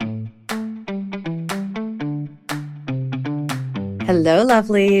Hello,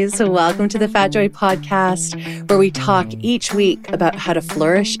 lovelies. Welcome to the Fat Joy podcast, where we talk each week about how to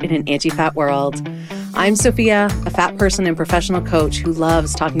flourish in an anti-fat world. I'm Sophia, a fat person and professional coach who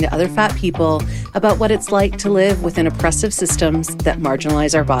loves talking to other fat people about what it's like to live within oppressive systems that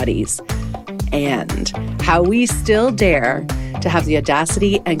marginalize our bodies, and how we still dare to have the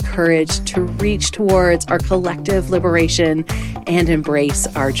audacity and courage to reach towards our collective liberation and embrace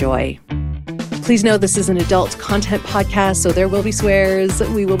our joy. Please know this is an adult content podcast, so there will be swears,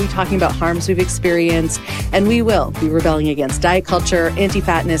 we will be talking about harms we've experienced, and we will be rebelling against diet culture,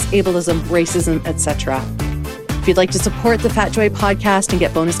 anti-fatness, ableism, racism, etc. If you'd like to support the Fat Joy podcast and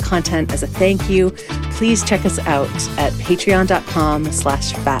get bonus content as a thank you, please check us out at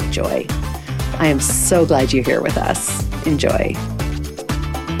patreon.com/fatjoy. I am so glad you're here with us. Enjoy.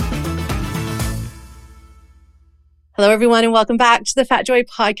 Hello, everyone, and welcome back to the Fat Joy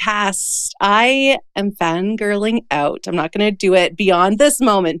podcast. I am fangirling out. I'm not going to do it beyond this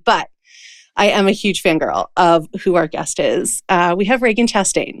moment, but I am a huge fangirl of who our guest is. We have Ragen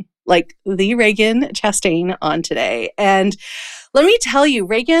Chastain, like the Ragen Chastain, on today. And let me tell you,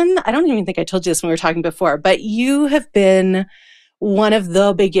 Ragen, I don't even think I told you this when we were talking before, but you have been one of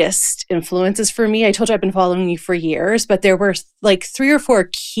the biggest influences for me. I told you I've been following you for years, but there were like 3 or 4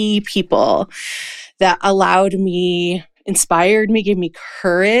 key people that allowed me, inspired me, gave me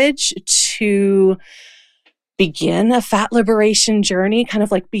courage to begin a fat liberation journey, kind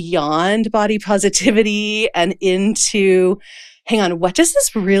of like beyond body positivity and into, hang on, what does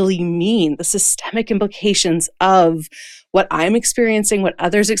this really mean? The systemic implications of what I'm experiencing, what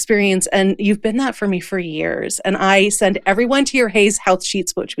others experience. And you've been that for me for years. And I send everyone to your Hayes health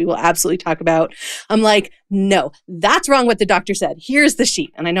sheets, which we will absolutely talk about. I'm like, no, that's wrong what the doctor said. Here's the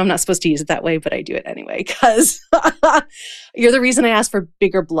sheet. And I know I'm not supposed to use it that way, but I do it anyway, because you're the reason I ask for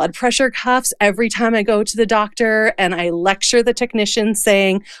bigger blood pressure cuffs every time I go to the doctor. And I lecture the technician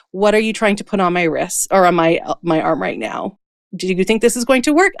saying, what are you trying to put on my wrist or on my arm right now? Do you think this is going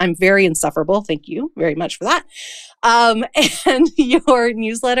to work? I'm very insufferable. Thank you very much for that. And your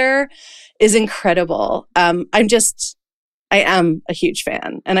newsletter is incredible. I am a huge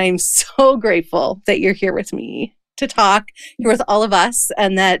fan, and I'm so grateful that you're here with me to talk, here with all of us,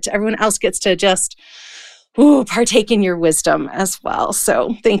 and that everyone else gets to just partake in your wisdom as well.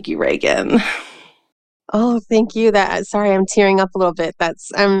 So thank you, Ragen. Oh, thank you. Sorry, I'm tearing up a little bit.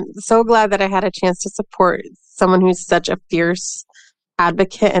 I'm so glad that I had a chance to support someone who's such a fierce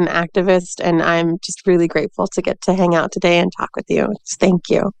advocate and activist. And I'm just really grateful to get to hang out today and talk with you. Just thank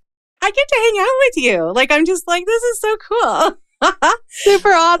you. I get to hang out with you. I'm just like, this is so cool. Super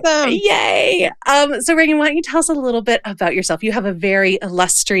awesome. Yay. So Ragen, why don't you tell us a little bit about yourself? You have a very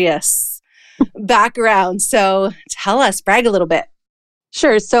illustrious background. So tell us, brag a little bit.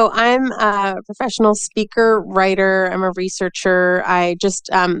 Sure. So I'm a professional speaker, writer. I'm a researcher. I just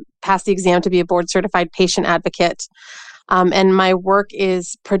passed the exam to be a board certified patient advocate. And my work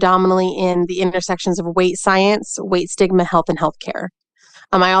is predominantly in the intersections of weight science, weight stigma, health, and healthcare.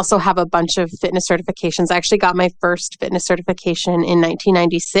 I also have a bunch of fitness certifications. I actually got my first fitness certification in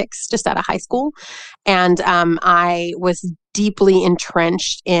 1996, just out of high school. And I was deeply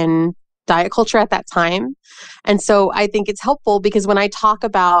entrenched in diet culture at that time. And so I think it's helpful because when I talk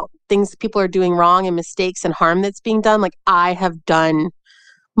about things people are doing wrong and mistakes and harm that's being done, I have done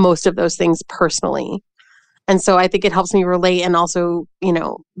most of those things personally. And so I think it helps me relate and also,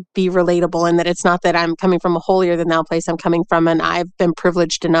 be relatable, in that it's not that I'm coming from a holier than thou place. I'm coming from, and I've been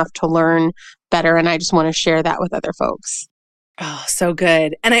privileged enough to learn better. And I just want to share that with other folks. Oh, so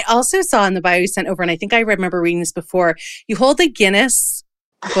good. And I also saw in the bio you sent over, and I think I remember reading this before, you hold the Guinness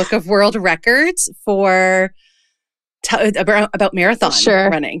Book of World Records for about marathon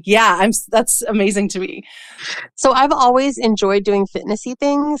running. Yeah, that's amazing to me. So I've always enjoyed doing fitnessy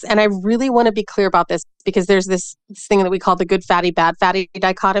things, and I really want to be clear about this because there's this thing that we call the good fatty, bad fatty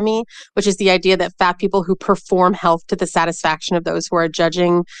dichotomy, which is the idea that fat people who perform health to the satisfaction of those who are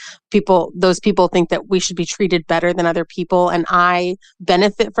judging people, those people think that we should be treated better than other people. And I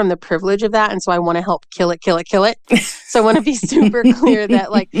benefit from the privilege of that. And so I want to help kill it. So I want to be super clear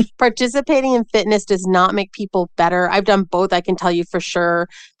that participating in fitness does not make people better. I've done both. I can tell you for sure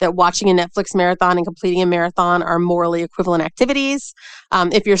that watching a Netflix marathon and completing a marathon are morally equivalent activities.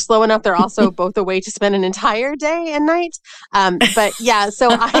 If you're slow enough, they're also both a way to spend an entire day and night. But yeah, so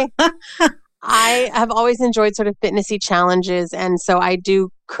I have always enjoyed sort of fitnessy challenges. And so I do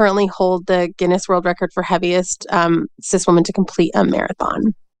currently hold the Guinness World Record for heaviest cis woman to complete a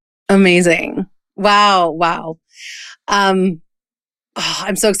marathon. Amazing. Wow. I'm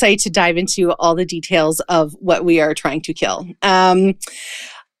so excited to dive into all the details of what we are trying to kill.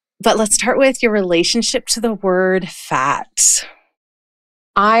 But let's start with your relationship to the word fat.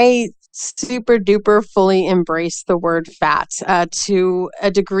 I super duper fully embrace the word fat to a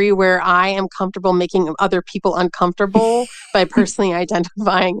degree where I am comfortable making other people uncomfortable by personally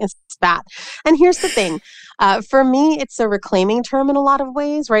identifying as fat. And here's the thing, for me, it's a reclaiming term in a lot of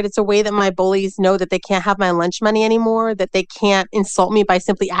ways, right? It's a way that my bullies know that they can't have my lunch money anymore, that they can't insult me by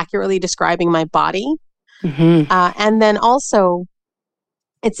simply accurately describing my body. Mm-hmm. And then also,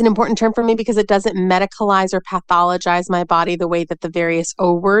 it's an important term for me because it doesn't medicalize or pathologize my body the way that the various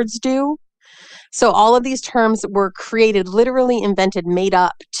O words do. So all of these terms were created, literally invented, made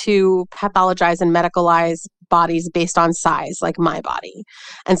up to pathologize and medicalize bodies based on size, like my body.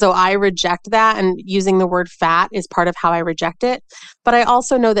 And so I reject that. And using the word fat is part of how I reject it. But I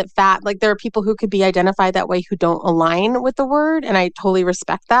also know that fat, like there are people who could be identified that way who don't align with the word. And I totally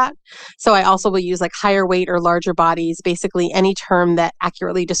respect that. So I also will use like higher weight or larger bodies, basically any term that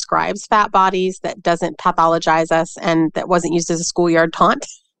accurately describes fat bodies that doesn't pathologize us and that wasn't used as a schoolyard taunt.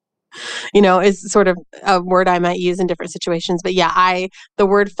 Is sort of a word I might use in different situations. But yeah, the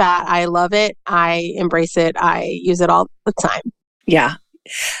word fat, I love it. I embrace it. I use it all the time. Yeah.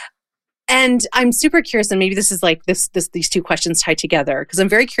 And I'm super curious, and maybe this is like these two questions tied together, because I'm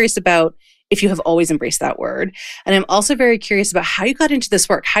very curious about if you have always embraced that word. And I'm also very curious about how you got into this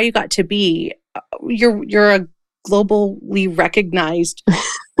work, how you got to be, you're a globally recognized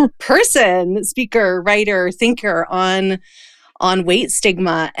person, speaker, writer, thinker on weight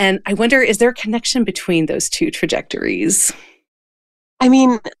stigma. And I wonder, is there a connection between those two trajectories? I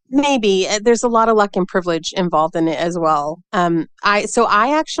mean, maybe there's a lot of luck and privilege involved in it as well. I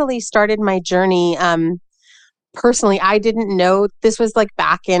actually started my journey personally. I didn't know this was like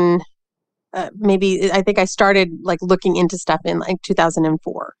back in maybe I think I started like looking into stuff in like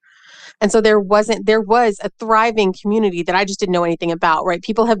 2004. And so there was a thriving community that I just didn't know anything about, right?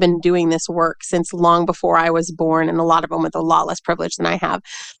 People have been doing this work since long before I was born, and a lot of them with a lot less privilege than I have.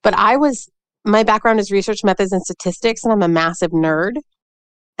 But my background is research methods and statistics, and I'm a massive nerd.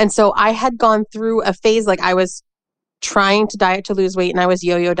 And so I had gone through a phase, like I was trying to diet to lose weight and I was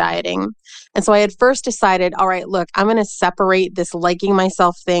yo-yo dieting. And so I had first decided, all right, look, I'm going to separate this liking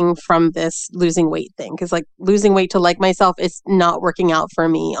myself thing from this losing weight thing. Because like losing weight to like myself is not working out for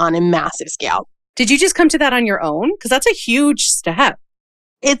me on a massive scale. Did you just come to that on your own? Because that's a huge step.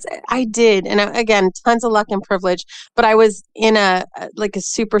 I did. And again, tons of luck and privilege, but I was in a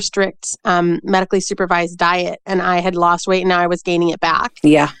super strict, medically supervised diet, and I had lost weight and now I was gaining it back.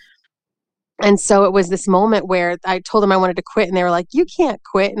 Yeah. And so it was this moment where I told them I wanted to quit, and they were like, "You can't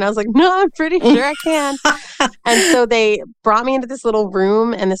quit." And I was like, "No, I'm pretty sure I can." And so they brought me into this little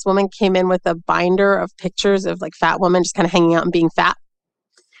room, and this woman came in with a binder of pictures of like fat women just kind of hanging out and being fat.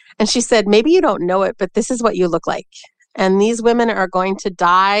 And she said, "Maybe you don't know it, but this is what you look like. And these women are going to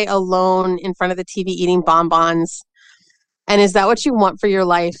die alone in front of the TV eating bonbons. And is that what you want for your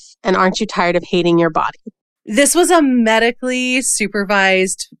life? And aren't you tired of hating your body?" This was a medically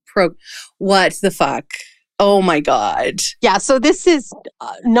supervised What the fuck? Oh my God. Yeah. So this is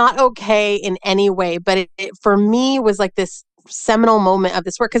not okay in any way, but it for me was like this seminal moment of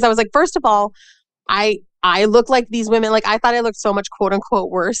this work. Cause I was like, first of all, I look like these women. Like I thought I looked so much quote unquote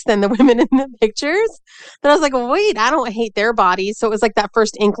worse than the women in the pictures that I was like, wait, I don't hate their bodies. So it was like that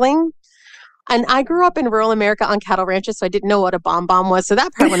first inkling. And I grew up in rural America on cattle ranches, so I didn't know what a bomb was. So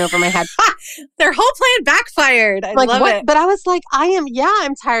that part went over my head. Their whole plan backfired. I love it. But I was like,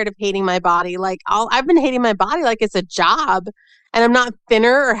 I'm tired of hating my body. Like I've been hating my body like it's a job, and I'm not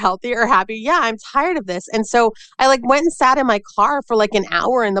thinner or healthier or happy. Yeah, I'm tired of this. And so I like went and sat in my car for like an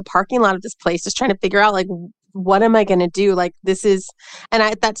hour in the parking lot of this place, just trying to figure out like, what am I going to do? Like and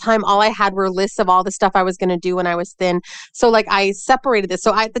at that time, all I had were lists of all the stuff I was going to do when I was thin. So like I separated this.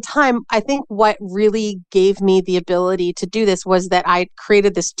 So at the time, I think what really gave me the ability to do this was that I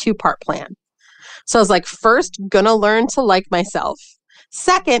created this 2-part plan. So I was like, first, gonna learn to like myself.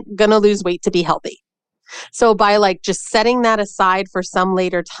 Second, gonna lose weight to be healthy. So by like just setting that aside for some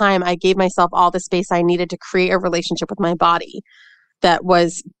later time, I gave myself all the space I needed to create a relationship with my body that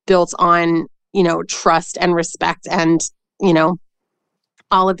was built on trust and respect and,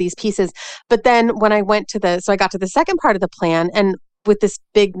 all of these pieces. But then when I so I got to the second part of the plan, and with this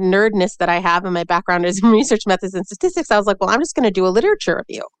big nerdness that I have, and my background is in research methods and statistics, I was like, well, I'm just going to do a literature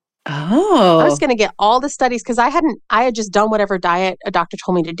review. Oh. I was going to get all the studies because I had just done whatever diet a doctor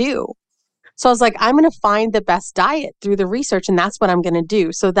told me to do. So I was like, I'm going to find the best diet through the research, and that's what I'm going to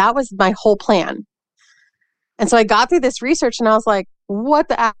do. So that was my whole plan. And so I got through this research and I was like, what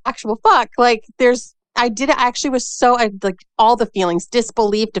the actual fuck? Like I like all the feelings,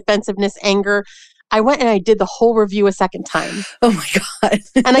 disbelief, defensiveness, anger, I went and I did the whole review a second time. Oh my God.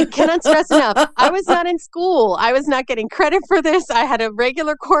 And I cannot stress enough, I was not in school. I was not getting credit for this. I had a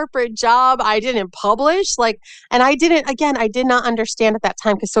regular corporate job. I didn't publish. And I did not understand at that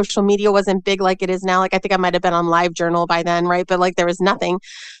time because social media wasn't big like it is now. Like I think I might have been on LiveJournal by then, right? But like there was nothing.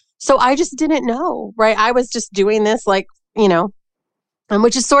 So I just didn't know, right? I was just doing this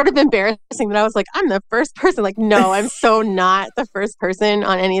which is sort of embarrassing that I was like, I'm the first person. Like, no, I'm so not the first person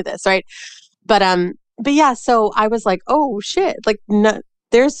on any of this, right? But yeah, so I was like, oh shit, like no,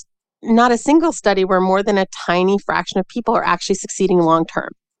 there's not a single study where more than a tiny fraction of people are actually succeeding long term.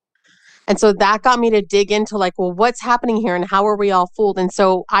 And so that got me to dig into like, well, what's happening here and how are we all fooled? And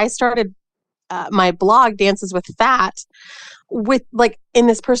so I started my blog, Dances with Fat, with like in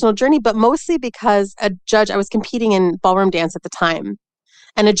this personal journey, but mostly because I was competing in ballroom dance at the time.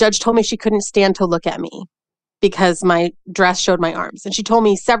 And a judge told me she couldn't stand to look at me because my dress showed my arms. And she told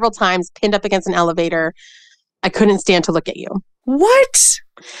me several times, pinned up against an elevator, I couldn't stand to look at you. What?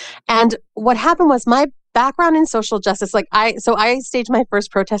 And what happened was my background in social justice, I staged my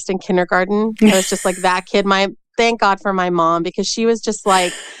first protest in kindergarten. I was just like that kid. Thank God for my mom, because she was just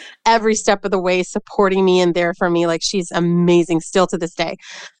like every step of the way supporting me and there for me. Like she's amazing still to this day.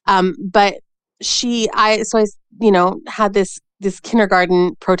 But I had this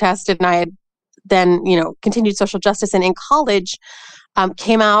kindergarten protest, and I had then, continued social justice. And in college,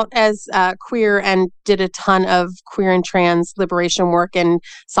 came out as queer and did a ton of queer and trans liberation work and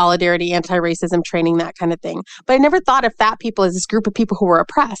solidarity, anti-racism training, that kind of thing. But I never thought of fat people as this group of people who were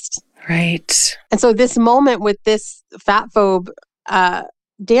oppressed. Right. And so this moment with this fatphobe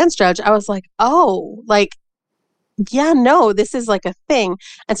dance judge, I was like, oh, like, yeah, no, this is like a thing.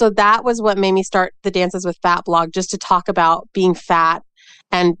 And so that was what made me start the Dances with Fat blog, just to talk about being fat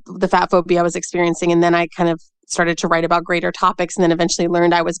and the fat phobia I was experiencing. And then I kind of started to write about greater topics, and then eventually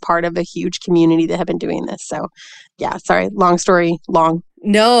learned I was part of a huge community that had been doing this. So yeah, sorry, long story long.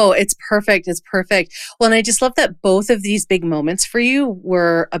 No, it's perfect. It's perfect. Well, and I just love that both of these big moments for you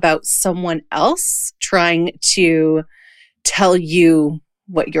were about someone else trying to tell you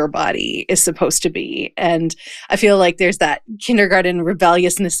what your body is supposed to be. And I feel like there's that kindergarten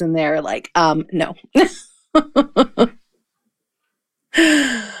rebelliousness in there, like, no.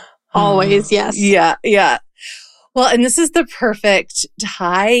 Always, yes. Yeah, yeah. Well, and this is the perfect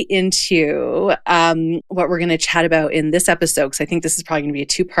tie into what we're going to chat about in this episode, because I think this is probably going to be a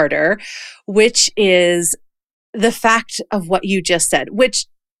two-parter, which is the fact of what you just said, which,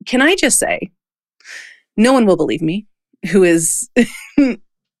 can I just say, no one will believe me who is who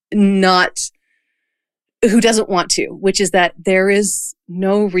doesn't want to, which is that there is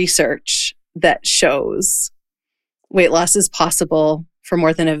no research that shows weight loss is possible for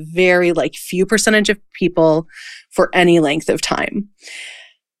more than a very few percentage of people for any length of time.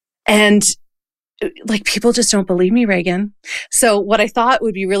 And people just don't believe me, Ragen. So what I thought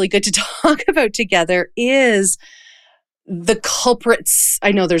would be really good to talk about together is the culprits.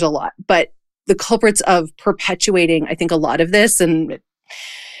 I know there's a lot, but the culprits of perpetuating, I think, a lot of this, and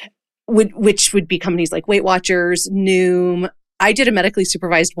which would be companies like Weight Watchers, Noom. I did a medically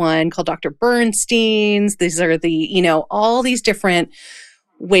supervised one called Dr. Bernstein's. These are the, all these different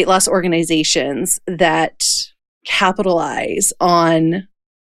weight loss organizations that capitalize on,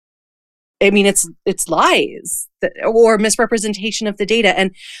 it's lies or misrepresentation of the data.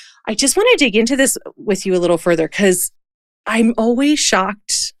 And I just want to dig into this with you a little further, because I'm always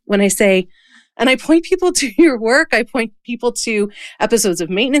shocked when I say, and I point people to your work, I point people to episodes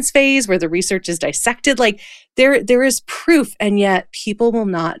of Maintenance Phase where the research is dissected. There is proof, and yet people will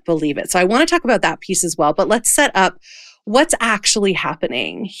not believe it. So I want to talk about that piece as well, but let's set up what's actually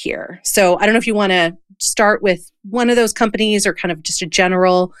happening here. So I don't know if you want to start with one of those companies or kind of just a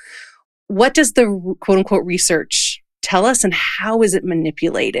general, what does the quote unquote research tell us, and how is it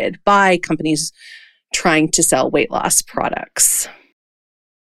manipulated by companies trying to sell weight loss products?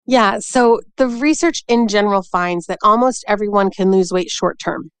 Yeah, so the research in general finds that almost everyone can lose weight short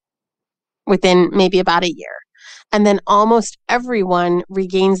term, within maybe about a year. And then almost everyone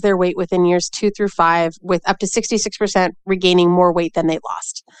regains their weight within years 2 through 5, with up to 66% regaining more weight than they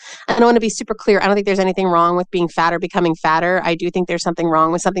lost. And I want to be super clear. I don't think there's anything wrong with being fat or becoming fatter. I do think there's something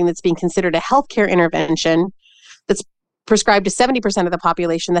wrong with something that's being considered a healthcare intervention that's prescribed to 70% of the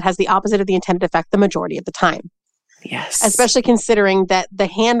population that has the opposite of the intended effect the majority of the time. Yes. Especially considering that the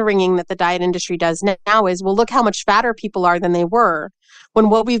hand-wringing that the diet industry does now is, well, look how much fatter people are than they were, when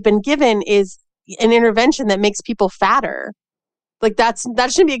what we've been given is an intervention that makes people fatter. That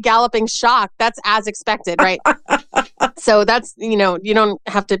shouldn't be a galloping shock. That's as expected, right? So that's, you don't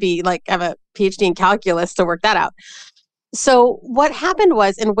have to be have a PhD in calculus to work that out. So what happened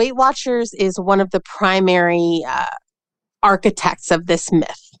was, and Weight Watchers is one of the primary architects of this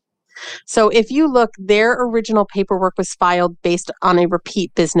myth. So if you look, their original paperwork was filed based on a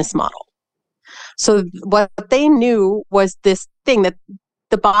repeat business model. So what they knew was this thing that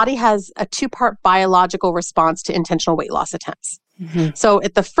the body has a two-part biological response to intentional weight loss attempts. Mm-hmm. So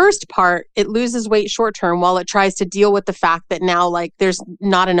at the first part, it loses weight short term while it tries to deal with the fact that now like there's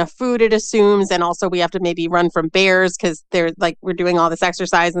not enough food, it assumes. And also we have to maybe run from bears because they're like, we're doing all this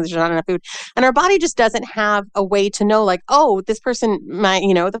exercise and there's not enough food. And our body just doesn't have a way to know like, oh, this person,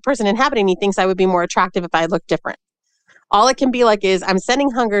 the person inhabiting me thinks I would be more attractive if I looked different. All it can be like is I'm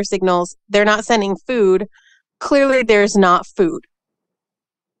sending hunger signals. They're not sending food. Clearly there's not food.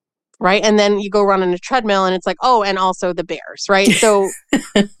 Right. And then you go run on a treadmill and it's like, oh, and also the bears. Right. So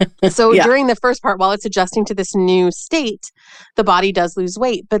yeah. During the first part, while it's adjusting to this new state, the body does lose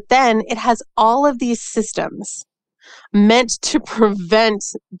weight. But then it has all of these systems meant to prevent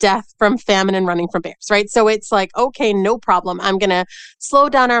death from famine and running from bears, right? So it's like, okay, no problem. I'm going to slow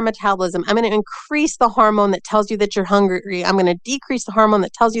down our metabolism. I'm going to increase the hormone that tells you that you're hungry. I'm going to decrease the hormone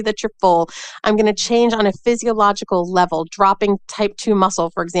that tells you that you're full. I'm going to change on a physiological level, dropping type 2 muscle,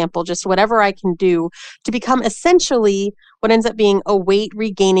 for example, just whatever I can do to become essentially what ends up being a weight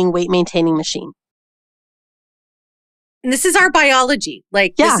regaining, weight maintaining machine. And this is our biology.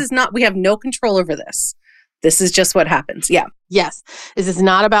 This is not, we have no control over this. This is just what happens. Yeah. Yes. This is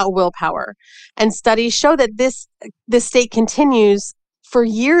not about willpower. And studies show that this state continues for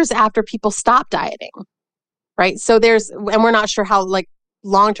years after people stop dieting. Right. So and we're not sure how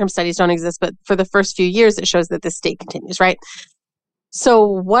long-term studies don't exist, but for the first few years, it shows that this state continues. Right. So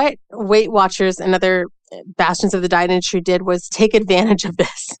what Weight Watchers and other bastions of the diet industry did was take advantage of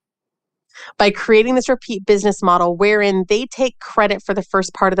this by creating this repeat business model wherein they take credit for the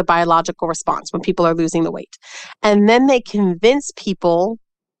first part of the biological response when people are losing the weight. And then they convince people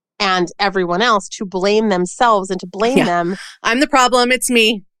and everyone else to blame themselves and to blame them. I'm the problem. It's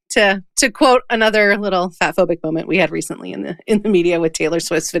me. To quote another little fat phobic moment we had recently in the media with Taylor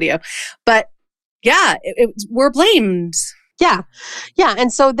Swift's video. But yeah, we're blamed. Yeah. Yeah.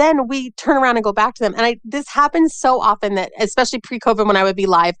 And so then we turn around and go back to them. And this happens so often that, especially pre-COVID, when I would be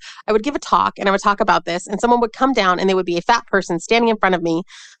live, I would give a talk and I would talk about this and someone would come down and they would be a fat person standing in front of me,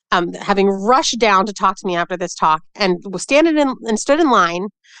 having rushed down to talk to me after this talk and was standing and stood in line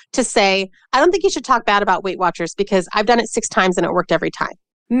to say, I don't think you should talk bad about Weight Watchers because I've done it 6 times and it worked every time.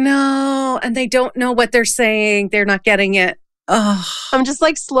 No. And they don't know what they're saying. They're not getting it. Oh. I'm just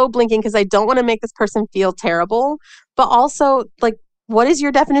slow blinking because I don't want to make this person feel terrible, but also what is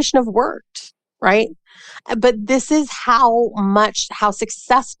your definition of worked, right? But this is how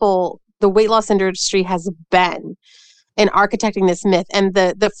successful the weight loss industry has been in architecting this myth. And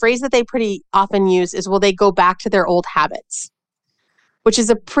the phrase that they pretty often use is, well, they go back to their old habits, which is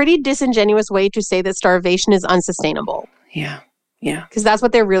a pretty disingenuous way to say that starvation is unsustainable. Yeah. Yeah. Because that's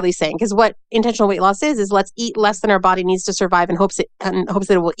what they're really saying. Because what intentional weight loss is let's eat less than our body needs to survive in hopes that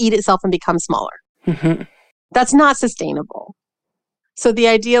it will eat itself and become smaller. Mm-hmm. That's not sustainable. So the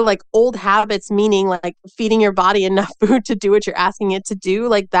idea old habits, meaning feeding your body enough food to do what you're asking it to do,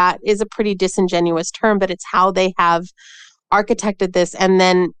 that is a pretty disingenuous term, but it's how they have architected this and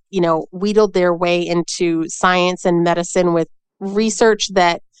then, wheedled their way into science and medicine with research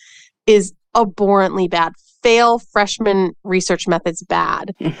that is abhorrently bad. Fail freshman research methods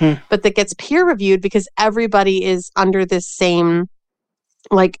bad, but that gets peer reviewed because everybody is under this same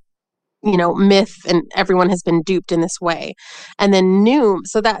myth and everyone has been duped in this way. And then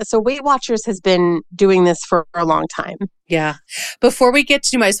so Weight Watchers has been doing this for a long time. Yeah. Before we get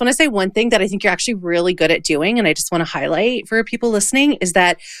to Noom, I just want to say one thing that I think you're actually really good at doing. And I just want to highlight for people listening is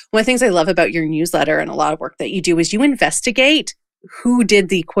that one of the things I love about your newsletter and a lot of work that you do is you investigate who did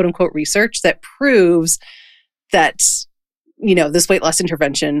the quote unquote research that proves that, this weight loss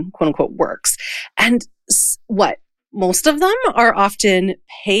intervention, quote unquote, works. And most of them are often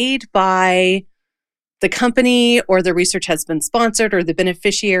paid by the company or the research has been sponsored or the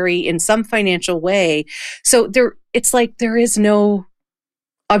beneficiary in some financial way. So there is no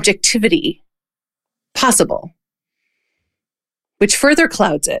objectivity possible, which further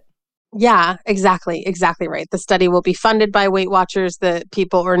clouds it. Yeah, exactly right. The study will be funded by Weight Watchers, the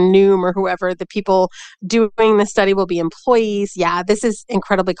people, or Noom or whoever. The people doing the study will be employees. Yeah, this is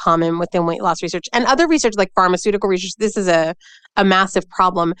incredibly common within weight loss research and other research like pharmaceutical research. This is a massive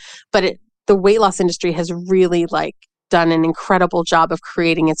problem, but the weight loss industry has really done an incredible job of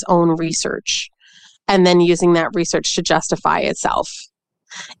creating its own research and then using that research to justify itself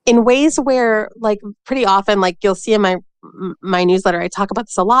in ways where pretty often you'll see in my newsletter, I talk about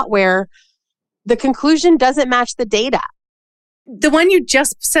this a lot where the conclusion doesn't match the data. the one you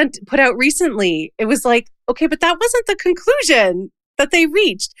just put out recently, it was like, okay, but that wasn't the conclusion that they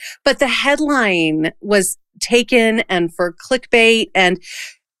reached. But the headline was taken and for clickbait. And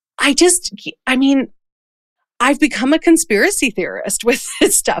I mean, I've become a conspiracy theorist with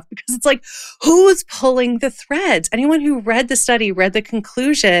this stuff because it's like, who's pulling the threads? Anyone who read the study, read the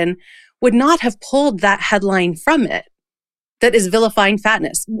conclusion, would not have pulled that headline from it that is vilifying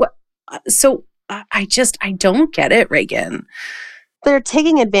fatness. So I don't get it, Ragen. They're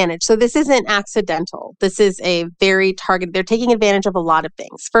taking advantage. So this isn't accidental. This is a very targeted. They're taking advantage of a lot of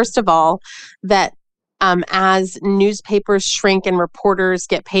things. First of all, that as newspapers shrink and reporters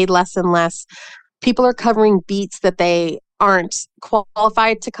get paid less and less, people are covering beats that they aren't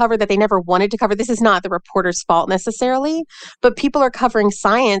qualified to cover, that they never wanted to cover. This is not the reporter's fault necessarily, but people are covering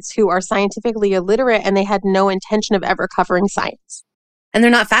science who are scientifically illiterate and they had no intention of ever covering science. And they're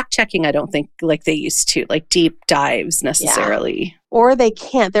not fact checking, I don't think, like they used to, like deep dives necessarily. Yeah. Or they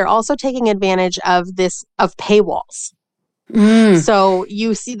can't. They're also taking advantage of paywalls. So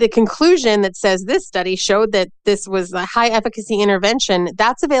you see the conclusion that says this study showed that this was a high efficacy intervention.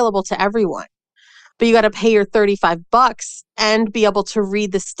 That's available to everyone. But you got to pay your $35 and be able to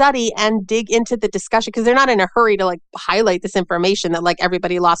read the study and dig into the discussion, because they're not in a hurry to like highlight this information that like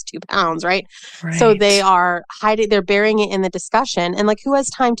everybody lost 2 pounds, right? So they are hiding, they're burying it in the discussion, and like who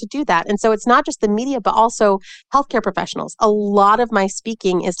has time to do that? And so it's not just the media, but also healthcare professionals. A lot of my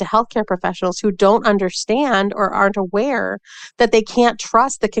speaking is to healthcare professionals who don't understand or aren't aware that they can't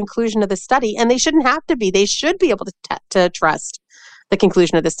trust the conclusion of the study, and they shouldn't have to be. They should be able to trust the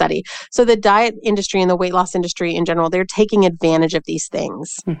conclusion of the study. So the diet industry and the weight loss industry in general, they're taking advantage of these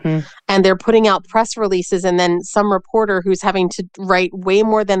things. And they're putting out press releases, and then some reporter who's having to write way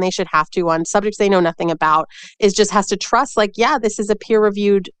more than they should have to on subjects they know nothing about just has to trust, like, yeah, this is a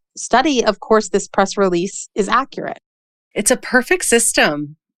peer-reviewed study. Of course, this press release is accurate. It's a perfect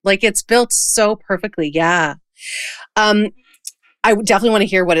system. Like it's built so perfectly. Yeah. I definitely want to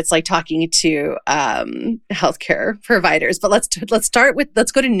hear what it's like talking to healthcare providers. But let's go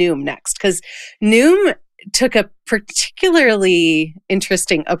to Noom next, because Noom took a particularly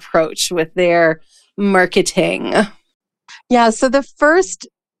interesting approach with their marketing. Yeah. So the first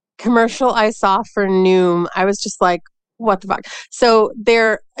commercial I saw for Noom, I was just like, what the fuck? So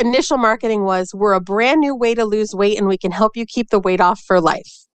their initial marketing was, we're a brand new way to lose weight and we can help you keep the weight off for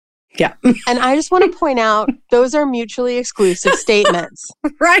life. Yeah. And I just want to point out, those are mutually exclusive statements.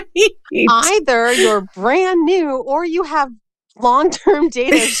 Right. Either you're brand new or you have long-term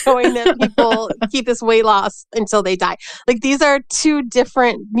data showing that people keep this weight loss until they die. Like these are two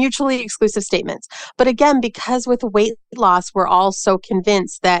different mutually exclusive statements. But again, because with weight loss, we're all so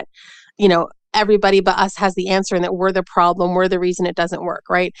convinced that, everybody but us has the answer and that we're the problem, we're the reason it doesn't work,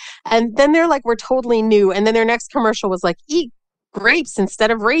 right? And then they're like, we're totally new. And then their next commercial was like, eat grapes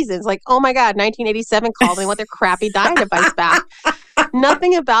instead of raisins. Like, oh my God, 1987 called and want their crappy diet advice back.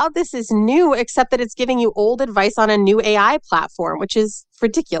 Nothing about this is new except that it's giving you old advice on a new AI platform, which is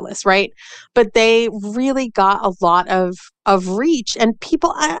ridiculous, right? But they really got a lot of reach. And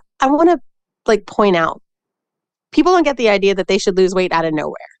people, I want to like point out, people don't get the idea that they should lose weight out of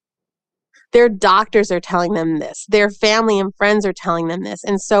nowhere. Their doctors are telling them this. Their family and friends are telling them this.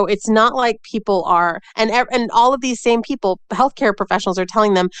 And so it's not like people are, and all of these same people, healthcare professionals are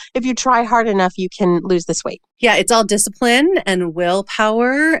telling them, if you try hard enough, you can lose this weight. Yeah, it's all discipline and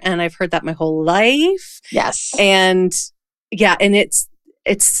willpower. And I've heard that my whole life. Yes. And yeah, and it's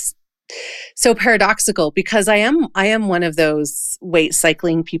so paradoxical, because I am one of those weight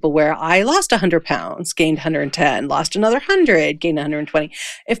cycling people where I lost 100 pounds, gained 110, lost another 100, gained 120.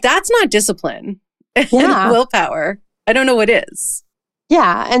 If that's not discipline and willpower, I don't know what is.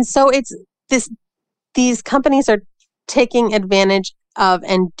 Yeah. And so it's these companies are taking advantage of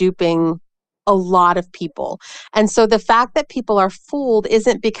and duping a lot of people. And so the fact that people are fooled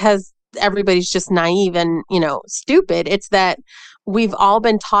isn't because everybody's just naive and, stupid. It's that we've all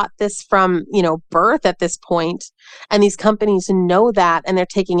been taught this from, birth at this point, and these companies know that, and they're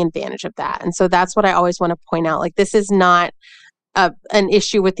taking advantage of that. And so that's what I always want to point out. Like, this is not an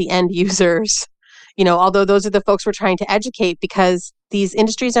issue with the end users, although those are the folks we're trying to educate, because these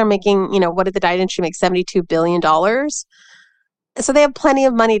industries are making, what did the diet industry make? $72 billion. So they have plenty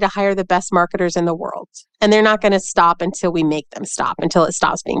of money to hire the best marketers in the world. And they're not going to stop until we make them stop, until it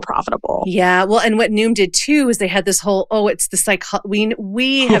stops being profitable. Yeah. Well, and what Noom did too is they had this whole, it's the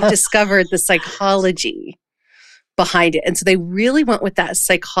we have discovered the psychology behind it. And so they really went with that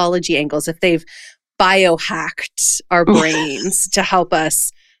psychology angles. If they've biohacked our brains to help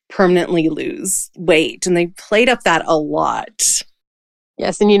us permanently lose weight. And they played up that a lot.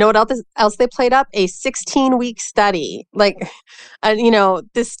 Yes, and you know what else they played up? A 16-week study. Like,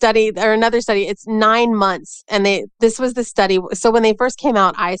 this study or another study, it's 9 months. And this was the study. So when they first came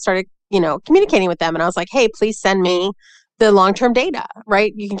out, I started, communicating with them. And I was like, hey, please send me the long-term data,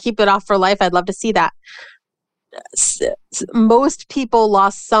 right? You can keep it off for life. I'd love to see that. Most people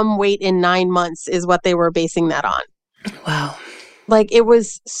lost some weight in 9 months is what they were basing that on. Wow. Like,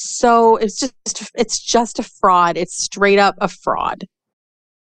 it's just a fraud. It's straight up a fraud.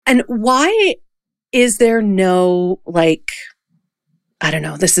 And why is there no, I don't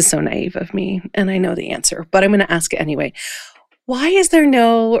know, this is so naive of me, and I know the answer, but I'm going to ask it anyway. Why is there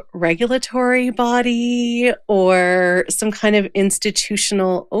no regulatory body or some kind of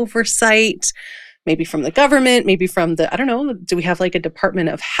institutional oversight, maybe from the government, maybe from I don't know, do we have a Department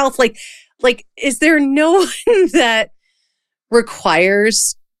of Health? Is there no one that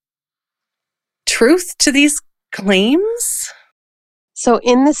requires truth to these claims? So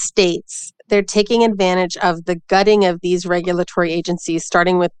in the States, they're taking advantage of the gutting of these regulatory agencies,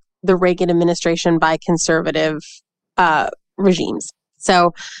 starting with the Reagan administration by conservative regimes.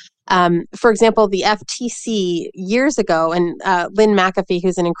 So, for example, the FTC years ago, and Lynn McAfee,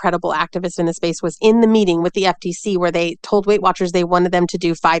 who's an incredible activist in the space, was in the meeting with the FTC where they told Weight Watchers they wanted them to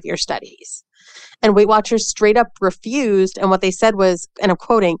do 5-year studies. And Weight Watchers straight up refused. And what they said was, and I'm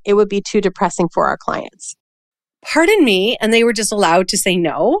quoting, "It would be too depressing for our clients." Pardon me, and they were just allowed to say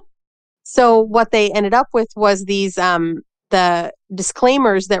no? So what they ended up with was these the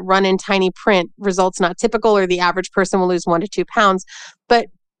disclaimers that run in tiny print: results not typical, or the average person will lose 1 to 2 pounds. But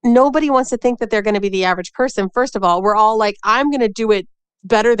nobody wants to think that they're going to be the average person. First of all, we're all like, I'm going to do it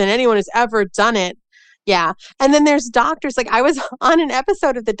better than anyone has ever done it. Yeah. And then there's doctors. Like, I was on an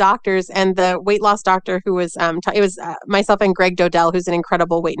episode of The Doctors, and the weight loss doctor who was, it was myself and Greg Dodell, who's an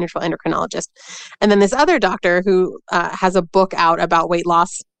incredible weight neutral endocrinologist. And then this other doctor who has a book out about weight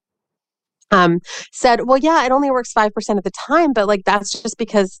loss said, well, yeah, it only works 5% of the time, but that's just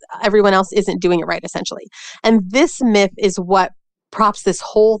because everyone else isn't doing it right, essentially. And this myth is what props this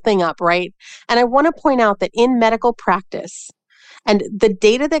whole thing up, right? And I want to point out that in medical practice, and the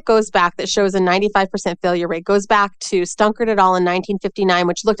data that goes back that shows a 95% failure rate goes back to Stunkert et al. In 1959,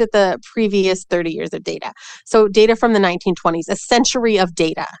 which looked at the previous 30 years of data. So data from the 1920s, a century of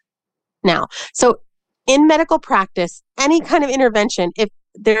data now. So in medical practice, any kind of intervention, if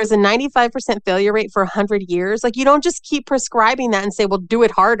there's a 95% failure rate for 100 years, you don't just keep prescribing that and say, well, do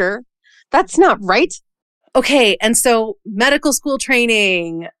it harder. That's not right. Okay. And so medical school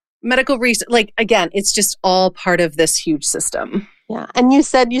training, medical research, again, it's just all part of this huge system. Yeah. And you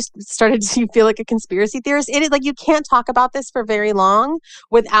said you feel like a conspiracy theorist. It is you can't talk about this for very long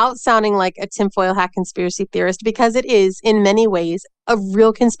without sounding like a tinfoil hat conspiracy theorist, because it is in many ways a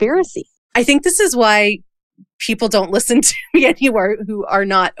real conspiracy. I think this is why people don't listen to me anymore who are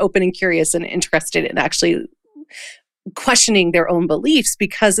not open and curious and interested in actually questioning their own beliefs,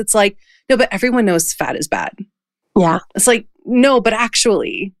 because it's no, but everyone knows fat is bad. Yeah. It's no, but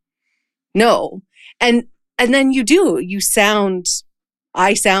actually, no. And then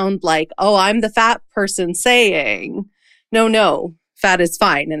I sound like, oh, I'm the fat person saying, no, fat is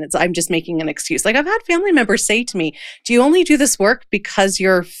fine. And I'm just making an excuse. I've had family members say to me, do you only do this work because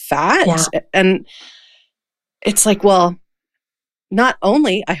you're fat? Yeah. And it's well, not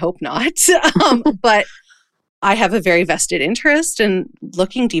only, I hope not, but I have a very vested interest in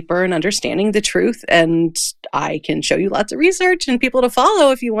looking deeper and understanding the truth. And I can show you lots of research and people to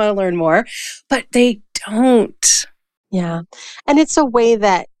follow if you want to learn more, but they don't. Yeah. And it's a way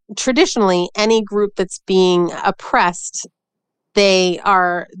that traditionally any group that's being oppressed,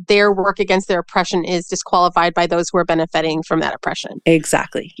 their work against their oppression is disqualified by those who are benefiting from that oppression.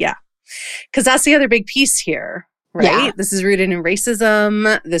 Exactly. Yeah. Because that's the other big piece here. Right? Yeah. This is rooted in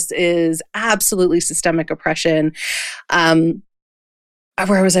racism. This is absolutely systemic oppression. Where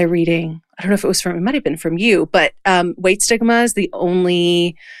was I reading? I don't know if it might have been from you, but weight stigma is the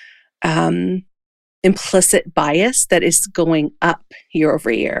only implicit bias that is going up year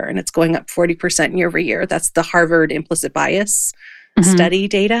over year. And it's going up 40% year over year. That's the Harvard implicit bias study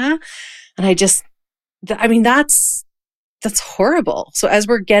data. And that's horrible. So as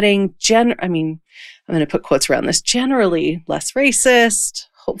we're getting I'm going to put quotes around this, generally less racist,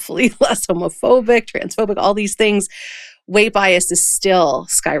 hopefully less homophobic, transphobic, all these things, weight bias is still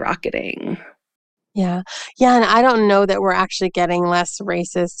skyrocketing. Yeah. Yeah. And I don't know that we're actually getting less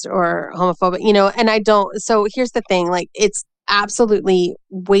racist or homophobic, and so here's the thing, it's absolutely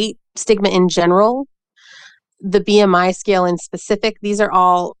weight stigma in general, the BMI scale in specific, these are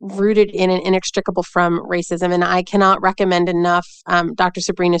all rooted in and inextricable from racism. And I cannot recommend enough Dr.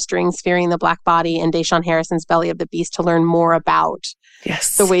 Sabrina String's Fearing the Black Body and Deshaun Harrison's Belly of the Beast to learn more about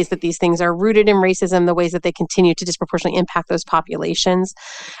Yes. the ways that these things are rooted in racism, the ways that they continue to disproportionately impact those populations.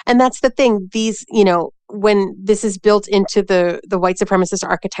 And that's the thing. These, when this is built into the white supremacist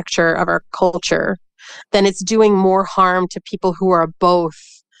architecture of our culture, then it's doing more harm to people who are both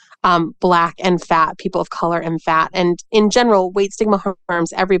Black and fat, people of color and fat. And in general, weight stigma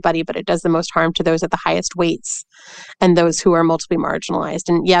harms everybody, but it does the most harm to those at the highest weights and those who are multiply marginalized.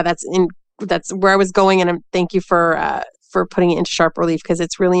 And yeah, that's where I was going. And thank you for putting it into sharp relief, because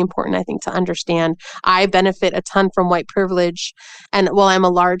it's really important, I think, to understand. I benefit a ton from white privilege. And while I'm a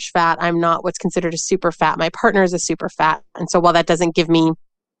large fat, I'm not what's considered a super fat. My partner is a super fat. And so while that doesn't give me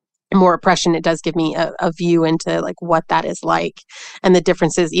more oppression, it does give me a view into like what that is like and the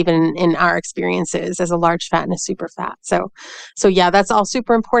differences even in our experiences as a large fat and a super fat. So yeah, that's all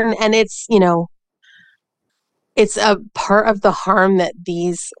super important. And it's, it's a part of the harm that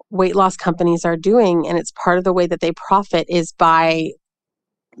these weight loss companies are doing. And it's part of the way that they profit is by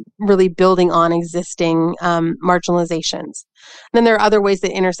really building on existing marginalizations. And then there are other ways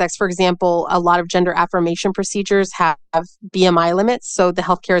that intersects. For example, a lot of gender affirmation procedures have BMI limits. So the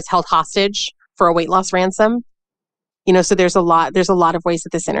healthcare is held hostage for a weight loss ransom. So there's a lot of ways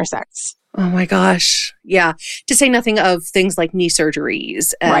that this intersects. Oh my gosh. Yeah. To say nothing of things like knee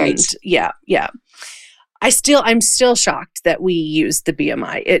surgeries. And right. Yeah. I'm still shocked that we use the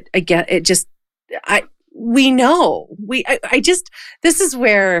BMI. We know. This is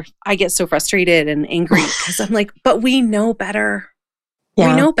where I get so frustrated and angry, because I'm like, but we know better. Yeah.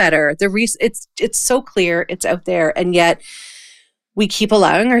 We know better. It's so clear, it's out there, and yet we keep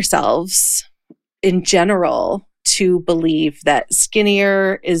allowing ourselves in general to believe that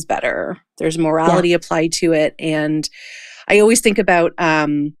skinnier is better. There's morality applied to it. And I always think about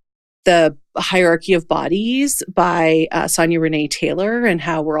the Hierarchy of Bodies by Sonia Renee Taylor, and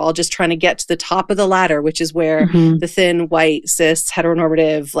how we're all just trying to get to the top of the ladder, which is where the thin, white, cis,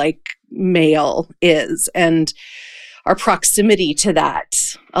 heteronormative, male is. And our proximity to that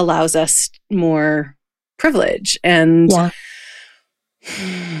allows us more privilege. And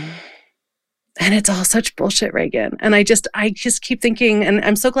and it's all such bullshit, Ragen. And I just keep thinking, and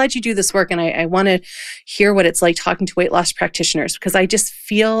I'm so glad you do this work. And I want to hear what it's like talking to weight loss practitioners, because I just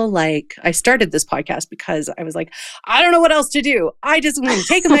feel like I started this podcast because I was like, I don't know what else to do. I just want to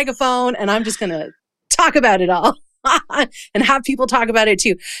take a megaphone and I'm just going to talk about it all and have people talk about it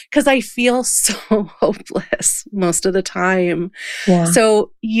too. Because I feel so hopeless most of the time. Yeah.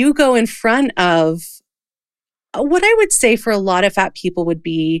 So you go in front of what I would say for a lot of fat people would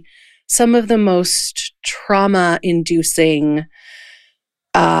be some of the most trauma-inducing,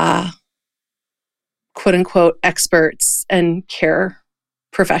 quote unquote, experts and care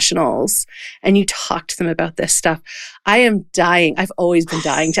professionals. And you talk to them about this stuff. I am dying. I've always been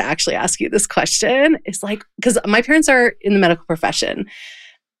dying to actually ask you this question. It's like, because my parents are in the medical profession.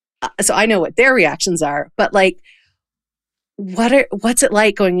 So I know what their reactions are, but what's it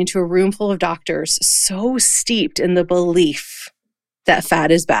like going into a room full of doctors so steeped in the belief that fat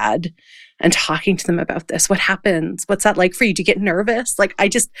is bad, and talking to them about this? What happens? What's that like for you? Do you get nervous?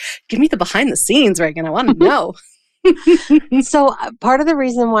 Give me the behind the scenes, Ragen. I want to know. So part of the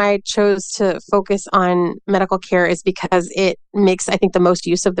reason why I chose to focus on medical care is because it makes, I think, the most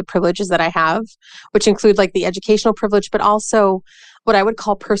use of the privileges that I have, which include the educational privilege, but also what I would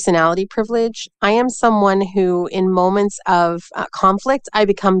call personality privilege. I am someone who, in moments of conflict, I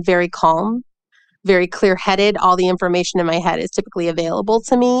become very calm, very clear-headed. All the information in my head is typically available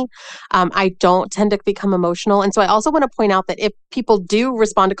to me. I don't tend to become emotional. And so I also want to point out that if people do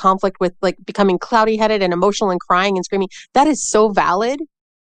respond to conflict with becoming cloudy-headed and emotional and crying and screaming, that is so valid.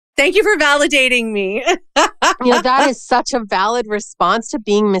 Thank you for validating me. That is such a valid response to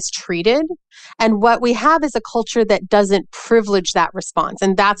being mistreated. And what we have is a culture that doesn't privilege that response.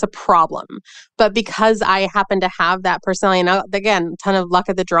 And that's a problem. But because I happen to have that personality, and again, a ton of luck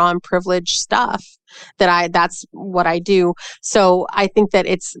of the draw and privilege stuff, that's what I do. So I think that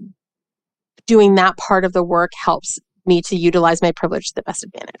it's doing that part of the work helps me to utilize my privilege to the best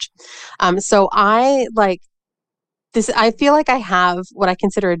advantage. So I feel like I have what I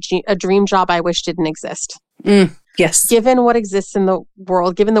consider a dream job I wish didn't exist. Yes. Given what exists in the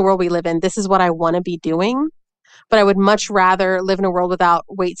world, given the world we live in, this is what I want to be doing. But I would much rather live in a world without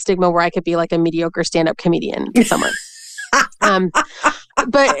weight stigma, where I could be a mediocre stand-up comedian somewhere.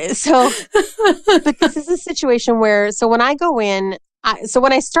 But this is a situation where, so when I go in, So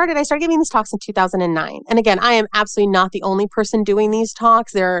when I started giving these talks in 2009. And again, I am absolutely not the only person doing these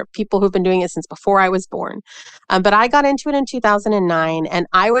talks. There are people who've been doing it since before I was born. But I got into it in 2009, and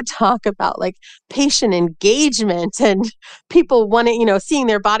I would talk about like patient engagement and people wanting, seeing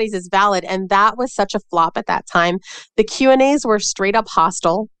their bodies as valid. And that was such a flop at that time. The Q&As were straight up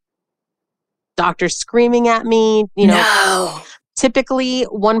hostile. Doctors screaming at me, No. Typically,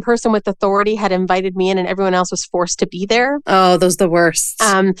 one person with authority had invited me in and everyone else was forced to be there. Oh, those are the worst.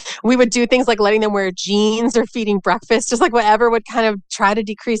 We would do things like letting them wear jeans or feeding breakfast, just like whatever would kind of try to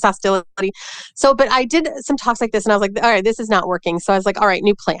decrease hostility. So, but I did some talks like this and I was like, all right, this is not working. So I was like, all right,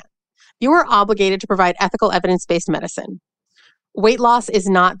 new plan. You are obligated to provide ethical evidence-based medicine. Weight loss is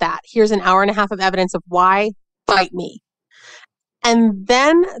not that. Here's an hour and a half of evidence of why. Fight me. And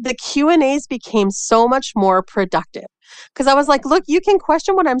then the Q&As became so much more productive. Because I was like, look, you can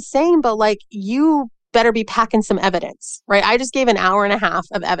question what I'm saying, but like you better be packing some evidence, right? I just gave an hour and a half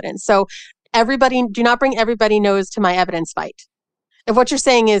of evidence. So do not bring everybody knows to my evidence fight. If what you're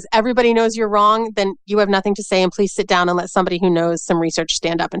saying is everybody knows you're wrong, then you have nothing to say and please sit down and let somebody who knows some research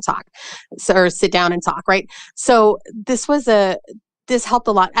stand up and talk. Or sit down and talk, right? So this helped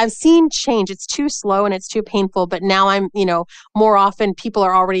a lot. I've seen change. It's too slow and it's too painful, but now I'm, more often people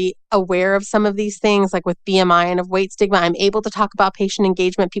are already aware of some of these things, like with BMI and of weight stigma. I'm able to talk about patient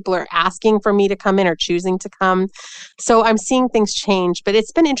engagement. People are asking for me to come in or choosing to come. So I'm seeing things change, but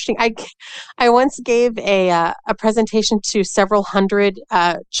it's been interesting. I once gave a presentation to several hundred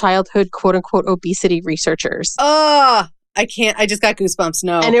childhood quote unquote obesity researchers. Oh, I can't. I just got goosebumps.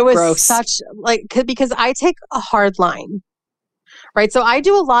 No, and it was gross. Such because I take a hard line. Right. So I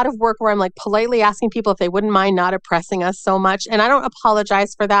do a lot of work where I'm like politely asking people if they wouldn't mind not oppressing us so much. And I don't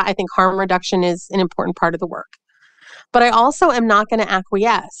apologize for that. I think harm reduction is an important part of the work. But I also am not going to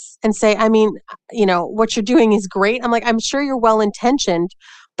acquiesce and say, what you're doing is great. I'm like, I'm sure you're well-intentioned,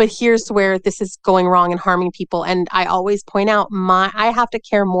 but here's where this is going wrong and harming people. And I always point out I have to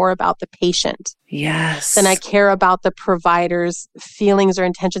care more about the patient. Yes. Than I care about the provider's feelings or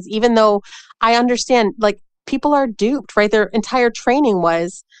intentions, even though I understand people are duped, right? Their entire training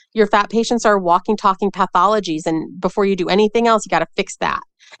was your fat patients are walking, talking pathologies. And before you do anything else, you got to fix that.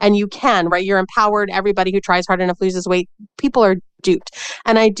 And you can, right? You're empowered. Everybody who tries hard enough loses weight. People are duped.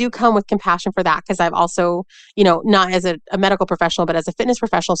 And I do come with compassion for that because I've also, not as a medical professional, but as a fitness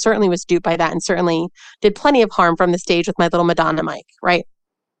professional, certainly was duped by that and certainly did plenty of harm from the stage with my little Madonna mic, right?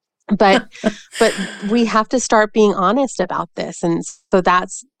 But we have to start being honest about this. And so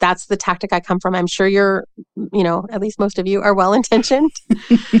that's the tactic I come from. I'm sure you're, at least most of you are well-intentioned.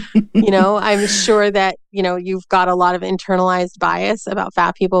 I'm sure that, you've got a lot of internalized bias about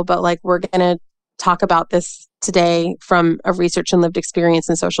fat people, but we're going to talk about this today from a research and lived experience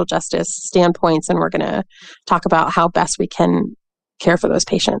and social justice standpoints. And we're going to talk about how best we can care for those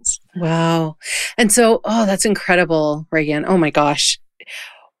patients. Wow. And so, that's incredible, Ragen. Oh my gosh.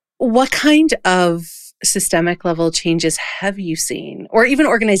 What kind of systemic level changes have you seen, or even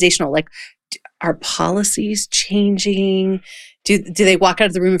organizational? Are policies changing? Do they walk out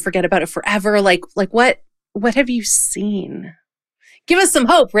of the room and forget about it forever? What have you seen? Give us some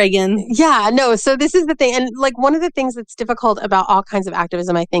hope, Ragen. Yeah, no. So this is the thing. And one of the things that's difficult about all kinds of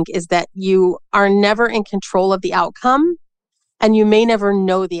activism, I think, is that you are never in control of the outcome. And you may never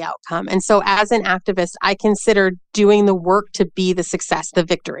know the outcome. And so as an activist, I consider doing the work to be the success, the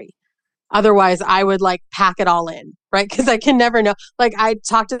victory. Otherwise, I would pack it all in, right? Because I can never know. I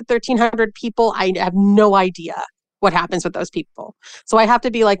talked to 1,300 people. I have no idea what happens with those people. So I have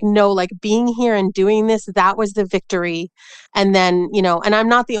to be being here and doing this, that was the victory. And then, and I'm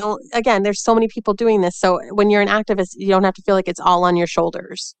not the only, again, there's so many people doing this. So when you're an activist, you don't have to feel like it's all on your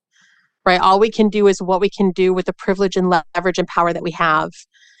shoulders. Right. All we can do is what we can do with the privilege and leverage and power that we have.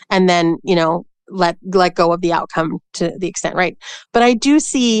 And then, let go of the outcome to the extent. Right. But I do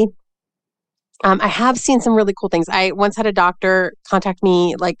see, I have seen some really cool things. I once had a doctor contact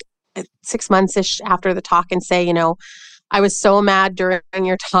me 6 months-ish after the talk and say, I was so mad during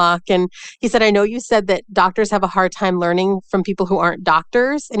your talk. And he said, I know you said that doctors have a hard time learning from people who aren't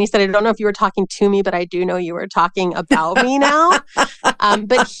doctors. And he said, I don't know if you were talking to me, but I do know you were talking about me now.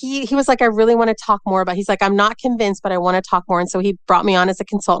 But he was like, I really want to talk more about, he's like, I'm not convinced, but I want to talk more. And so he brought me on as a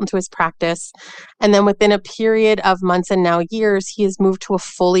consultant to his practice. And then within a period of months and now years, he has moved to a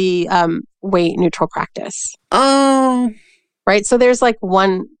fully weight neutral practice. Oh, right. So there's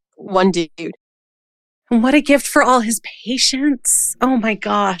one dude. What a gift for all his patients. Oh my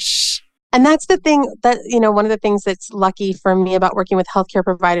gosh. And that's the thing that, one of the things that's lucky for me about working with healthcare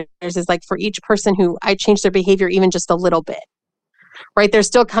providers is for each person who I change their behavior even just a little bit, right? They're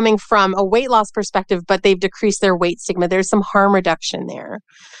still coming from a weight loss perspective, but they've decreased their weight stigma. There's some harm reduction there.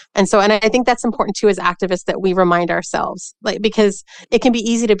 And I think that's important too as activists that we remind ourselves, like, because it can be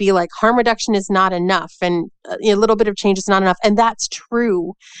easy to be like, harm reduction is not enough and a little bit of change is not enough. And that's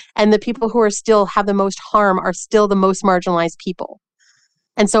true. And the people who are still have the most harm are still the most marginalized people.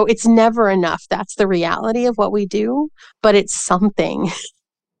 And so it's never enough. That's the reality of what we do, but it's something.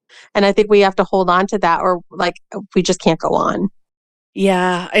 And I think we have to hold on to that, or like we just can't go on.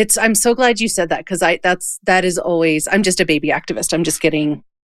 Yeah, I'm so glad you said that, because that is always, I'm just a baby activist. I'm just getting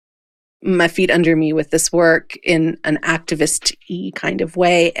my feet under me with this work in an activist-y kind of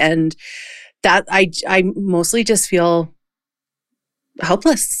way. And that I mostly just feel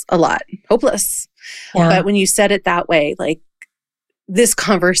helpless a lot, hopeless. Yeah. But when you said it that way, like, this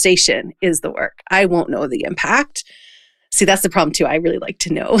conversation is the work. I won't know the impact. See, that's the problem too. I really like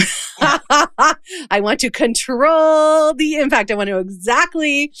to know. I want to control the impact. I want to know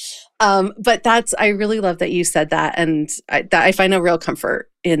exactly. But I really love that you said that. And I find a real comfort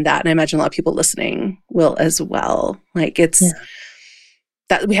in that. And I imagine a lot of people listening will as well. Like, it's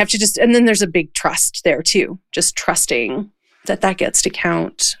that we have to just, and then there's a big trust there too. Just trusting that gets to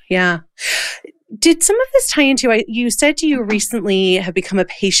count. Yeah. Did some of this tie into, you said you recently have become a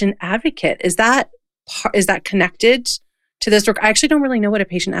patient advocate. Is that connected to this work? I actually don't really know what a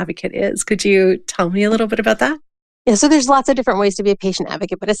patient advocate is. Could you tell me a little bit about that? Yeah, so there's lots of different ways to be a patient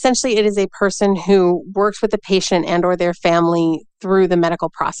advocate, but essentially it is a person who works with the patient and or their family through the medical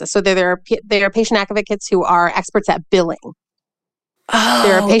process. So there are patient advocates who are experts at billing. Oh,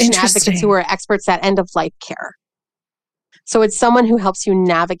 there are patient advocates who are experts at end of life care. So it's someone who helps you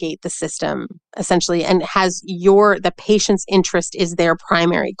navigate the system essentially and has the patient's interest is their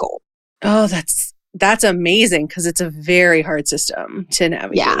primary goal. Oh, that's amazing, because it's a very hard system to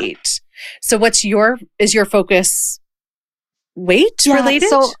navigate. Yeah. So is your focus weight related?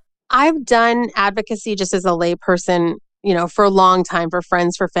 So I've done advocacy just as a lay person, for a long time, for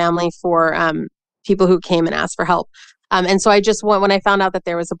friends, for family, for people who came and asked for help. And so when I found out that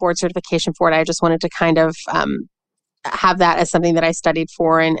there was a board certification for it, I just wanted to kind of have that as something that I studied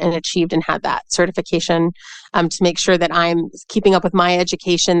for and achieved and had that certification to make sure that I'm keeping up with my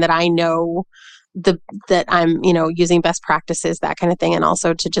education, that I know that I'm, using best practices, that kind of thing. And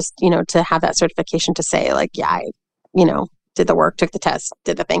also to just, to have that certification to say like, yeah, I, did the work, took the test,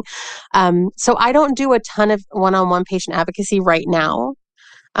 did the thing. So I don't do a ton of one-on-one patient advocacy right now.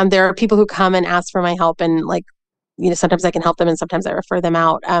 There are people who come and ask for my help, and like, sometimes I can help them and sometimes I refer them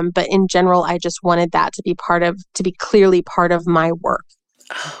out. But in general, I just wanted that to be clearly part of my work.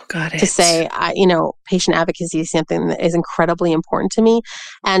 Oh, got it. To say, patient advocacy is something that is incredibly important to me.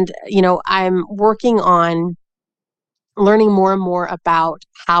 And, I'm working on learning more and more about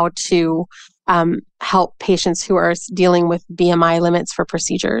how to help patients who are dealing with BMI limits for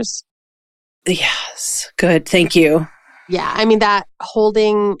procedures. Yes. Good. Thank you. Yeah. I mean, that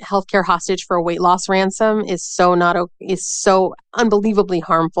holding healthcare hostage for a weight loss ransom is so unbelievably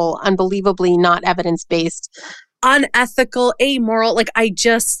harmful, unbelievably not evidence-based. Unethical, amoral. Like,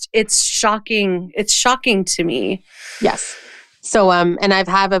 it's shocking. It's shocking to me. Yes. So, and I've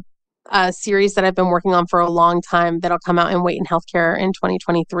have a series that I've been working on for a long time that'll come out in Weight and Healthcare in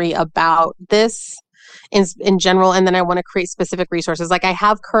 2023 about this in general. And then I want to create specific resources. Like I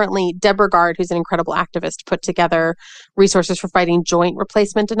have currently Deborah Gard, who's an incredible activist, put together resources for fighting joint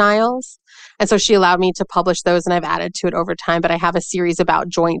replacement denials. And so she allowed me to publish those, and I've added to it over time. But I have a series about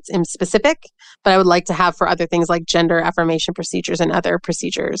joints in specific, but I would like to have for other things like gender affirmation procedures and other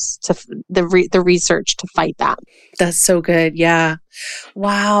procedures to the research to fight that. That's so good. Yeah.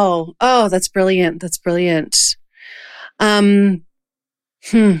 Wow. Oh, that's brilliant. That's brilliant.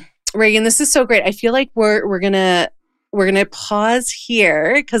 Ragen, this is so great. I feel like we're gonna pause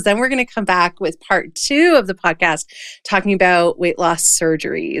here, because then we're gonna come back with part 2 of the podcast talking about weight loss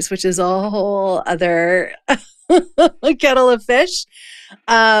surgeries, which is a whole other kettle of fish,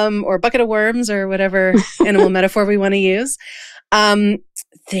 or bucket of worms, or whatever animal metaphor we want to use.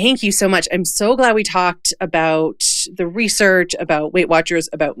 Thank you so much. I'm so glad we talked about the research, about Weight Watchers,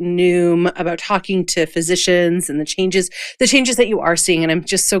 about Noom, about talking to physicians and the changes that you are seeing. And I'm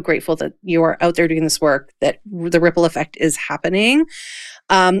just so grateful that you are out there doing this work, that the ripple effect is happening.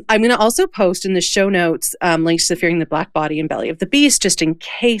 I'm going to also post in the show notes links to Fearing the Black Body and Belly of the Beast, just in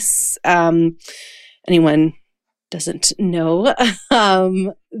case anyone doesn't know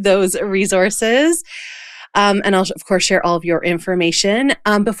those resources. And I'll, of course, share all of your information.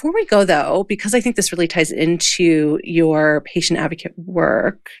 Before we go, though, because I think this really ties into your patient advocate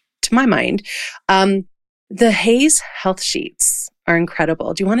work, to my mind, the Hayes health sheets are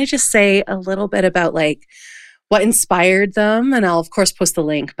incredible. Do you want to just say a little bit about, like, what inspired them. And I'll, of course, post the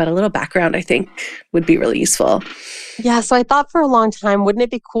link, but a little background, I think, would be really useful. Yeah. So I thought for a long time, wouldn't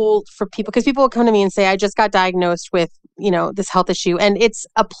it be cool for people? Because people will come to me and say, I just got diagnosed with, this health issue. And it's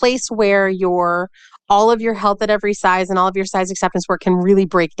a place where all of your health at every size and all of your size acceptance work can really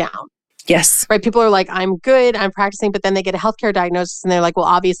break down. Yes. Right. People are like, I'm good, I'm practicing, but then they get a healthcare diagnosis and they're like, well,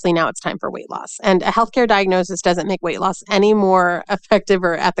 obviously now it's time for weight loss. And a healthcare diagnosis doesn't make weight loss any more effective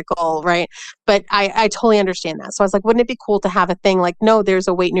or ethical. Right. But I totally understand that. So I was like, wouldn't it be cool to have a thing like, no, there's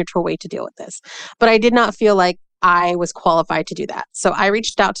a weight neutral way to deal with this. But I did not feel like I was qualified to do that. So I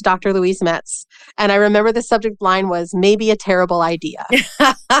reached out to Dr. Louise Metz, and I remember the subject line was maybe a terrible idea.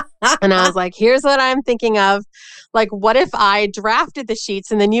 And I was like, here's what I'm thinking of. Like, what if I drafted the sheets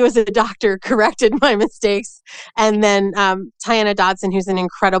and then you as a doctor corrected my mistakes? And then Tiana Dodson, who's an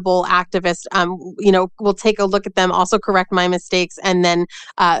incredible activist, will take a look at them, also correct my mistakes. And then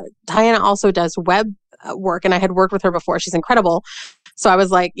Tiana also does web work, and I had worked with her before. She's incredible. So I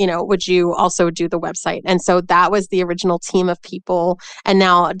was like, would you also do the website? And so that was the original team of people. And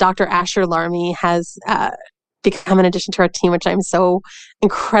now Dr. Asher Larmy has become an addition to our team, which I'm so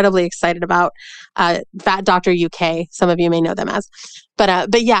incredibly excited about. Fat Doctor UK, some of you may know them as. But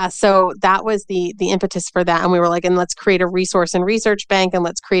yeah, so that was the impetus for that. And we were like, and let's create a resource and research bank, and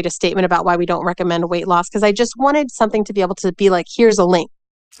let's create a statement about why we don't recommend weight loss. Because I just wanted something to be able to be like, here's a link.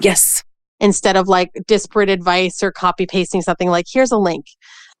 Yes. Instead of like disparate advice or copy pasting something, like here's a link.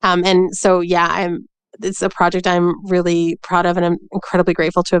 And so, yeah, it's a project I'm really proud of, and I'm incredibly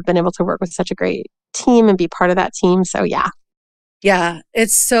grateful to have been able to work with such a great team and be part of that team. So yeah. Yeah,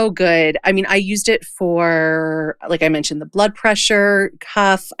 it's so good. I mean, I used it for, like I mentioned, the blood pressure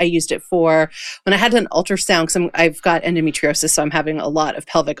cuff. I used it for when I had an ultrasound, because I've got endometriosis, so I'm having a lot of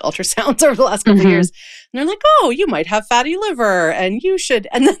pelvic ultrasounds over the last couple of years. And they're like, oh, you might have fatty liver and you should.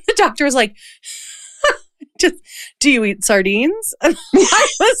 And then the doctor was like, just, do you eat sardines? And I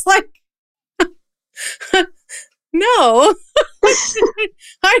was like, no.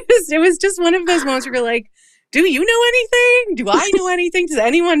 It was just one of those moments where you're like, do you know anything? Do I know anything? Does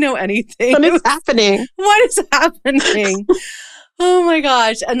anyone know anything? What is happening? What is happening? Oh my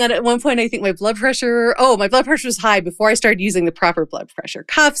gosh. And then at one point, I think my blood pressure was high before I started using the proper blood pressure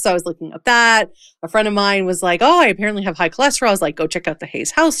cuff. So I was looking up that. A friend of mine was like, oh, I apparently have high cholesterol. I was like, go check out the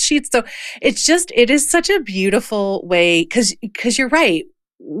Hayes House sheets. So it is such a beautiful way, because you're right.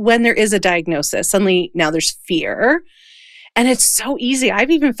 When there is a diagnosis, suddenly now there's fear. And it's so easy. I've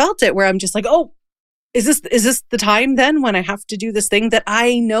even felt it where I'm just like, oh, is this the time then when I have to do this thing that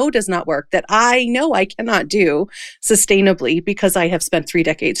I know does not work, that I know I cannot do sustainably because I have spent 3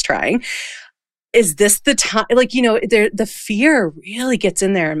 decades trying? Is this the time? Like, the fear really gets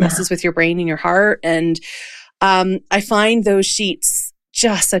in there and messes with your brain and your heart. And I find those sheets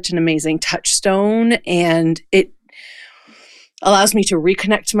just such an amazing touchstone, and it allows me to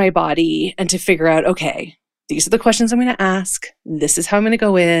reconnect to my body and to figure out, okay, these are the questions I'm going to ask. This is how I'm going to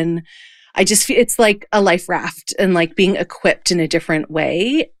go in. I just feel it's like a life raft, and like being equipped in a different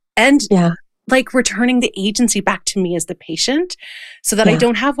way, and like returning the agency back to me as the patient, so that I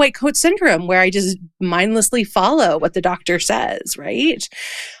don't have white coat syndrome where I just mindlessly follow what the doctor says. Right.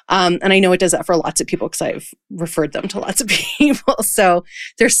 And I know it does that for lots of people because I've referred them to lots of people. So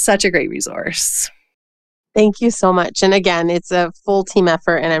they're such a great resource. Thank you so much. And again, it's a full team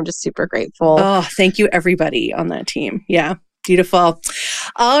effort, and I'm just super grateful. Oh, thank you everybody on that team. Yeah. Beautiful.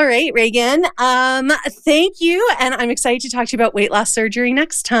 All right, Ragen. Thank you. And I'm excited to talk to you about weight loss surgery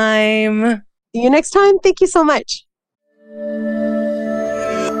next time. See you next time. Thank you so much.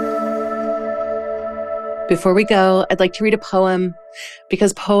 Before we go, I'd like to read a poem,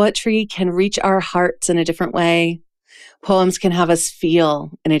 because poetry can reach our hearts in a different way. Poems can have us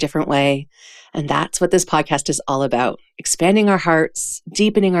feel in a different way. And that's what this podcast is all about: expanding our hearts,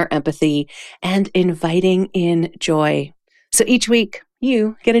 deepening our empathy, and inviting in joy. So each week,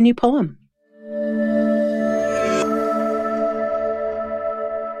 you get a new poem.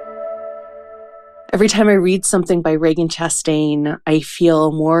 Every time I read something by Ragen Chastain, I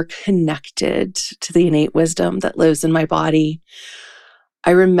feel more connected to the innate wisdom that lives in my body.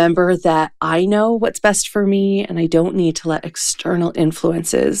 I remember that I know what's best for me, and I don't need to let external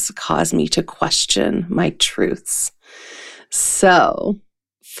influences cause me to question my truths. So,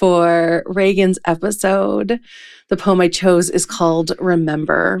 for Ragen's episode, the poem I chose is called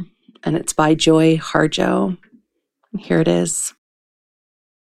Remember, and it's by Joy Harjo. Here it is.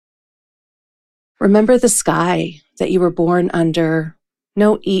 Remember the sky that you were born under.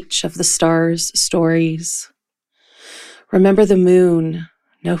 Know each of the stars' stories. Remember the moon.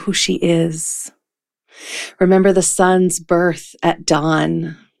 Know who she is. Remember the sun's birth at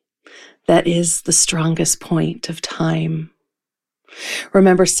dawn. That is the strongest point of time.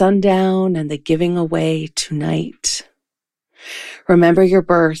 Remember sundown and the giving away tonight. Remember your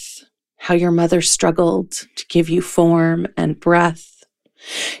birth, how your mother struggled to give you form and breath.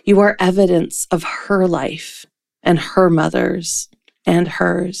 You are evidence of her life and her mother's and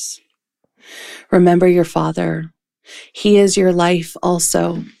hers. Remember your father. He is your life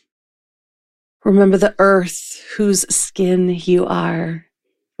also. Remember the earth whose skin you are.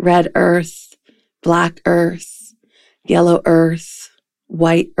 Red earth, black earth, yellow earth,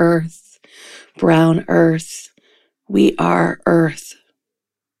 white earth, brown earth. We are earth.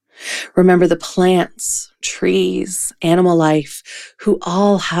 Remember the plants, trees, animal life, who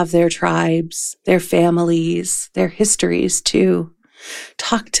all have their tribes, their families, their histories too.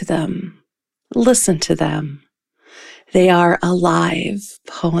 Talk to them. Listen to them. They are alive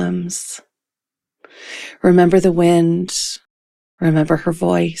poems. Remember the wind. Remember her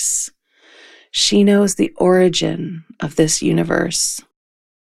voice. She knows the origin of this universe.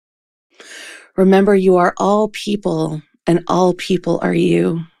 Remember you are all people and all people are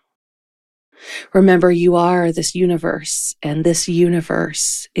you. Remember you are this universe and this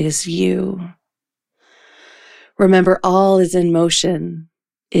universe is you. Remember all is in motion,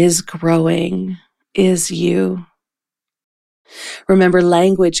 is growing, is you. Remember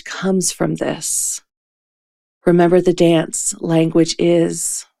language comes from this. Remember the dance language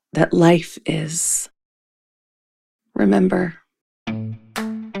is, that life is. Remember.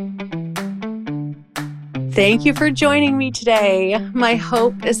 Thank you for joining me today. My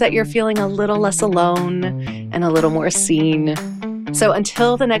hope is that you're feeling a little less alone and a little more seen. So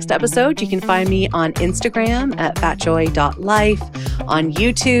until the next episode, you can find me on Instagram at fatjoy.life, on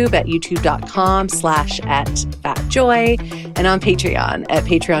YouTube at youtube.com/@fatjoy, and on Patreon at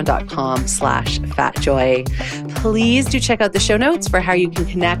patreon.com/fatjoy. Please do check out the show notes for how you can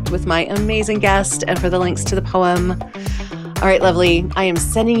connect with my amazing guest and for the links to the poem. All right, lovely. I am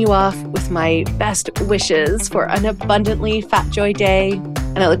sending you off with my best wishes for an abundantly Fat Joy day,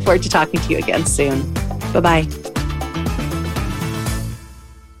 and I look forward to talking to you again soon. Bye-bye.